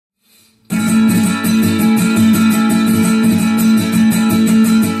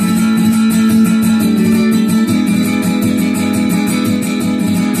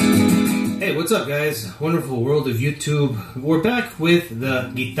wonderful world of YouTube. We're back with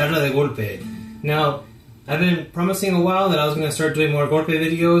the Guitarra de Golpe. Now, I've been promising a while that I was going to start doing more Golpe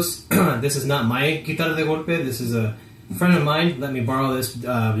videos. This is not my Guitarra de Golpe. This is a friend of mine let me borrow this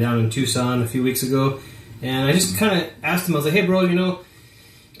down in Tucson a few weeks ago. And I just kind of asked him, I was like, hey bro, you know,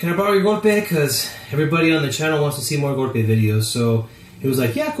 can I borrow your Golpe? Because everybody on the channel wants to see more Golpe videos. So he was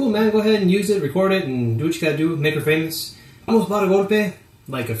like, yeah, cool man, go ahead and use it, record it, and do what you gotta do, make her famous. I almost bought a Golpe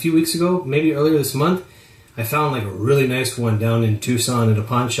like a few weeks ago, maybe earlier this month. I found like a really nice one down in Tucson at a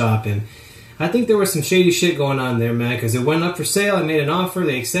pawn shop, and I think there was some shady shit going on there, man, because it went up for sale. I made an offer,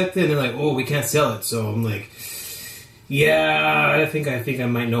 they accepted, and they're like, oh, we can't sell it. So I'm like, yeah, I think I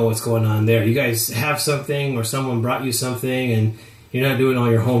might know what's going on there. You guys have something, or someone brought you something, and you're not doing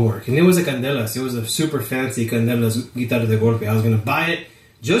all your homework. And it was a Candelas. It was a super fancy Candelas Guitarra de Golpe. I was going to buy it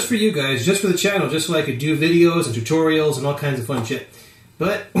just for you guys, just for the channel, just so I could do videos and tutorials and all kinds of fun shit.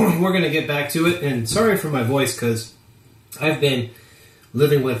 But we're going to get back to it. And sorry for my voice, because I've been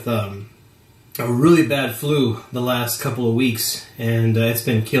living with a really bad flu the last couple of weeks, and it's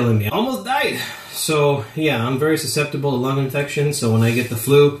been killing me. I almost died. So yeah, I'm very susceptible to lung infection. So when I get the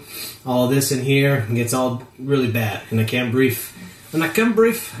flu, all this in here gets all really bad, and I can't breathe.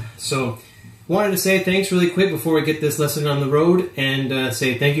 So wanted to say thanks really quick before we get this lesson on the road, and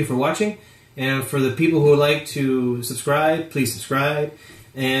say thank you for watching. And for the people who would like to subscribe, please subscribe.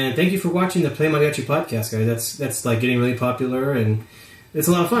 And thank you for watching the Play Mariachi podcast, guys. That's like getting really popular, and it's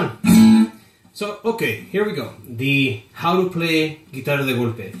a lot of fun. So, okay, here we go. The how to play Guitarra de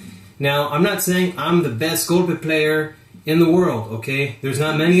Golpe. Now, I'm not saying I'm the best Golpe player in the world, okay? There's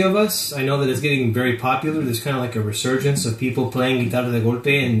not many of us. I know that it's getting very popular. There's kind of like a resurgence of people playing Guitarra de Golpe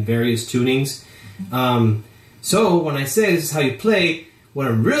in various tunings. So, when I say this is how you play, what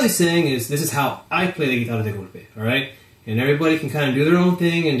I'm really saying is this is how I play the Guitarra de Golpe, alright? And everybody can kind of do their own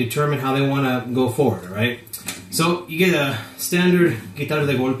thing and determine how they want to go forward, alright? So, you get a standard Guitarra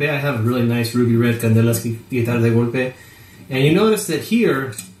de Golpe. I have a really nice ruby red Candelas Guitarra de Golpe. And you notice that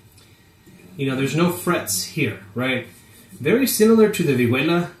here, you know, there's no frets here, right? Very similar to the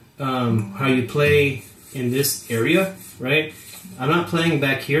vihuela, how you play in this area, right? I'm not playing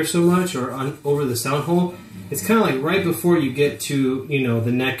back here so much, or over the sound hole. It's kind of like right before you get to, you know,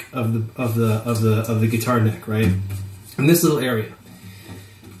 the neck of the guitar neck, right? In this little area.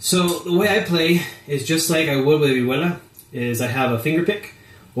 So the way I play is just like I would with a vihuela, is I have a finger pick,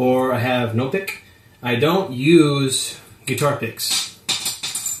 or I have no pick. I don't use guitar picks.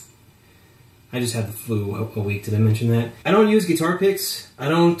 I just had the flu a week, did I mention that? I don't use guitar picks. I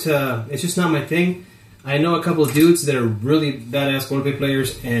don't, it's just not my thing. I know a couple of dudes that are really badass Golpe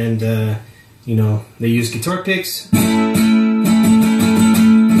players, and, you know, they use guitar picks.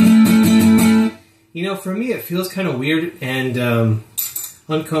 You know, for me it feels kind of weird and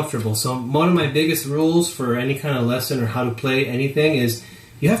uncomfortable. So one of my biggest rules for any kind of lesson or how to play anything is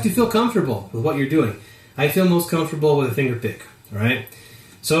you have to feel comfortable with what you're doing. I feel most comfortable with a finger pick, alright?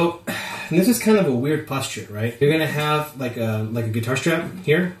 So, and this is kind of a weird posture, right? You're gonna have like a guitar strap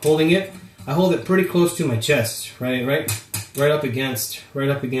here, holding it. I hold it pretty close to my chest, right up against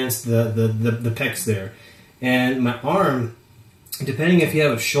the pecs there. And my arm, depending if you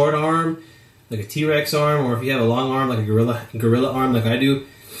have a short arm, like a T-Rex arm, or if you have a long arm, like a gorilla arm, like I do,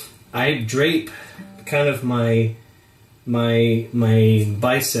 I drape kind of my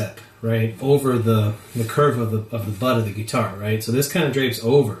bicep, right, over the curve of the butt of the guitar, right? So this kind of drapes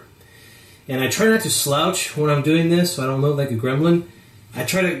over. And I try not to slouch when I'm doing this, so I don't look like a gremlin. I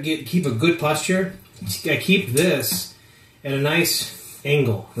try to keep a good posture. I keep this at a nice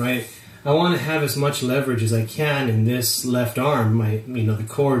angle, right? I want to have as much leverage as I can in this left arm, the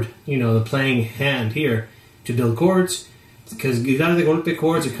chord, the playing hand here, to build chords, because Guitarra de Golpe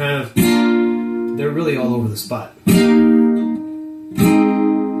chords are kind of, they're really all over the spot. They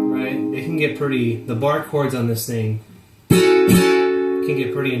can get pretty, the bar chords on this thing can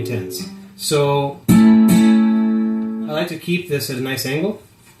get pretty intense. So I like to keep this at a nice angle.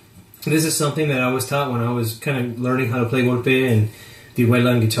 This is something that I was taught when I was kind of learning how to play Golpe and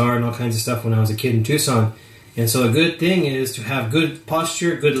vihuela and guitar and all kinds of stuff when I was a kid in Tucson. And so a good thing is to have good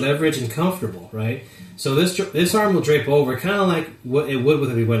posture, good leverage, and comfortable, right? So this arm will drape over kind of like what it would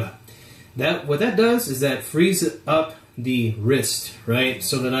with a vihuela. What that does is that frees up the wrist, right?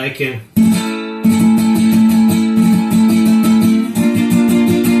 So that I can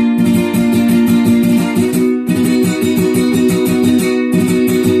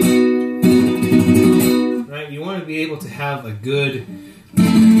able to have a good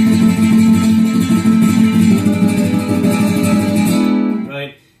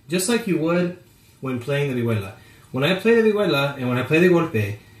right, just like you would when playing the vihuela. When I play the vihuela and when I play the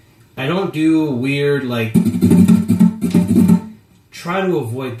Golpe, I don't do weird, like, try to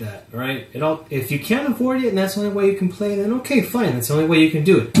avoid that, right? If you can't avoid it and that's the only way you can play, then okay, fine, that's the only way you can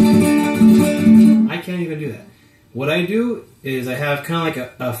do it. I can't even do that. What I do is I have kind of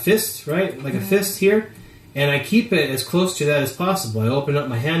like a fist, right? Like a fist here, and I keep it as close to that as possible. I open up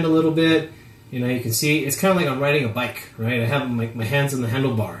my hand a little bit, you know, you can see, it's kind of like I'm riding a bike, right? I have my hands on the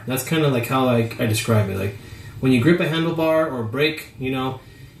handlebar. That's kind of like how I describe it. Like, when you grip a handlebar or brake, you know,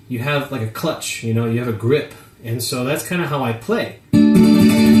 you have like a clutch, you know, you have a grip. And so that's kind of how I play. I'm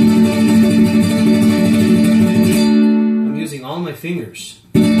using all my fingers.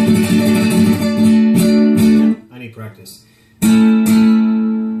 I need practice.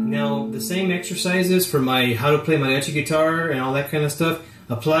 Now, the same exercises for my how to play mariachi guitar and all that kind of stuff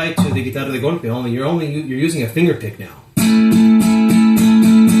apply to the Guitarra de Golpe, only you're using a finger pick now.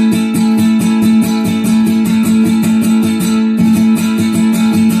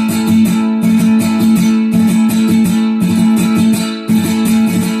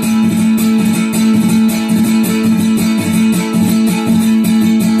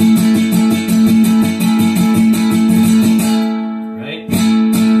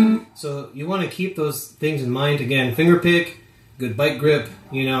 So you want to keep those things in mind. Again, finger pick, good bike grip,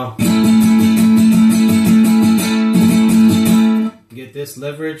 you know. Get this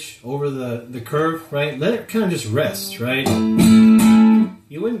leverage over the curve, right? Let it kind of just rest, right?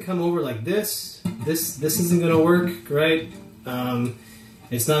 You wouldn't come over like this. This isn't going to work, right?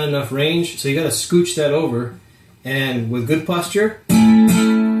 It's not enough range, so you got to scooch that over. And with good posture,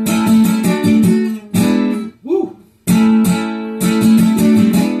 woo!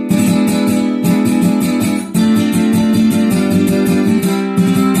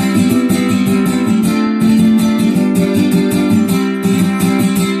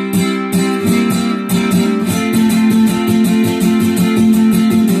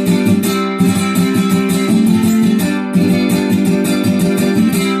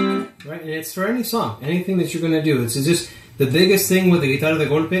 It's for any song, anything that you're going to do. It's just the biggest thing with the Guitarra de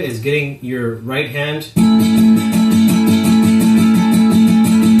Golpe is getting your right hand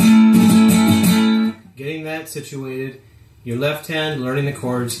getting that situated, your left hand learning the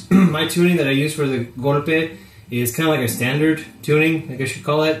chords. My tuning that I use for the Golpe is kind of like a standard tuning, I guess you'd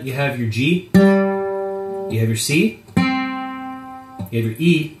call it. You have your G, you have your C, you have your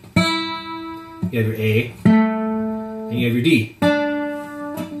E, you have your A, and you have your D.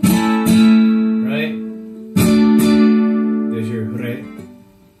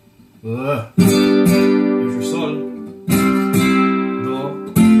 There's your sol, do,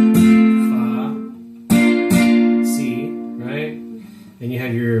 fa, si, right? Then you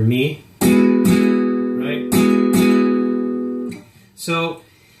have your mi, right? So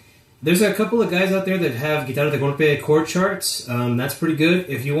there's a couple of guys out there that have Guitarra de Golpe chord charts. That's pretty good.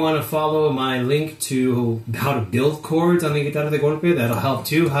 If you want to follow my link to how to build chords on the Guitarra de Golpe, that'll help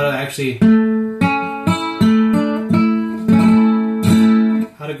too. How to actually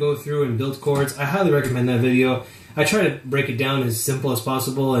go through and build chords. I highly recommend that video. I try to break it down as simple as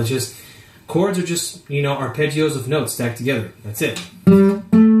possible. It's just, chords are just, you know, arpeggios of notes stacked together. That's it. That's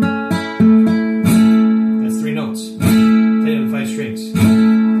 3 notes. Played on 5 strings.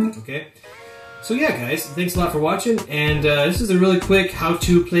 Okay? So yeah, guys, thanks a lot for watching. And this is a really quick how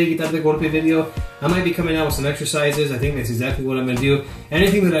to play Guitarra de Golpe video. I might be coming out with some exercises. I think that's exactly what I'm going to do.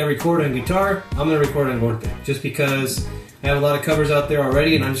 Anything that I record on guitar, I'm going to record on Golpe. Just because I have a lot of covers out there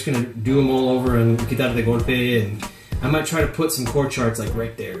already, and I'm just going to do them all over on Guitarra de Golpe, and I might try to put some chord charts like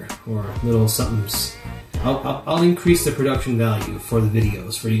right there, or little somethings. I'll increase the production value for the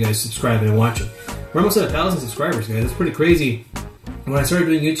videos, for you guys subscribing and watching. We're almost at 1,000 subscribers, guys. That's pretty crazy. When I started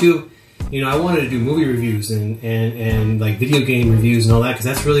doing YouTube, you know, I wanted to do movie reviews and like video game reviews and all that, because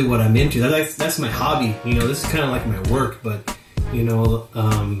that's really what I'm into. That's my hobby. You know, this is kind of like my work, but, you know,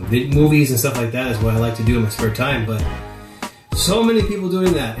 movies and stuff like that is what I like to do in my spare time, but so many people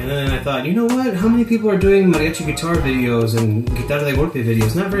doing that, and then I thought, you know what? How many people are doing mariachi guitar videos and Guitarra de Golpe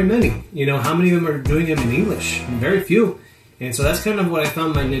videos? Not very many. You know, how many of them are doing them in English? Very few. And so that's kind of what I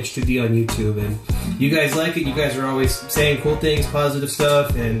found my niche to be on YouTube. And you guys like it. You guys are always saying cool things, positive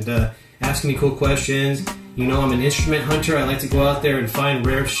stuff, and asking me cool questions. You know, I'm an instrument hunter. I like to go out there and find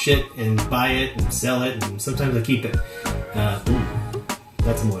rare shit and buy it and sell it, and sometimes I keep it.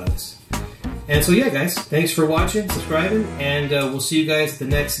 That's more of this. And so yeah, guys, thanks for watching, subscribing, and we'll see you guys at the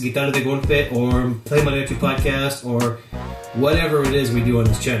next Guitarra de Golpe or Play Mariachi podcast or whatever it is we do on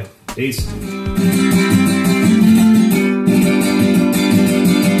this channel. Peace.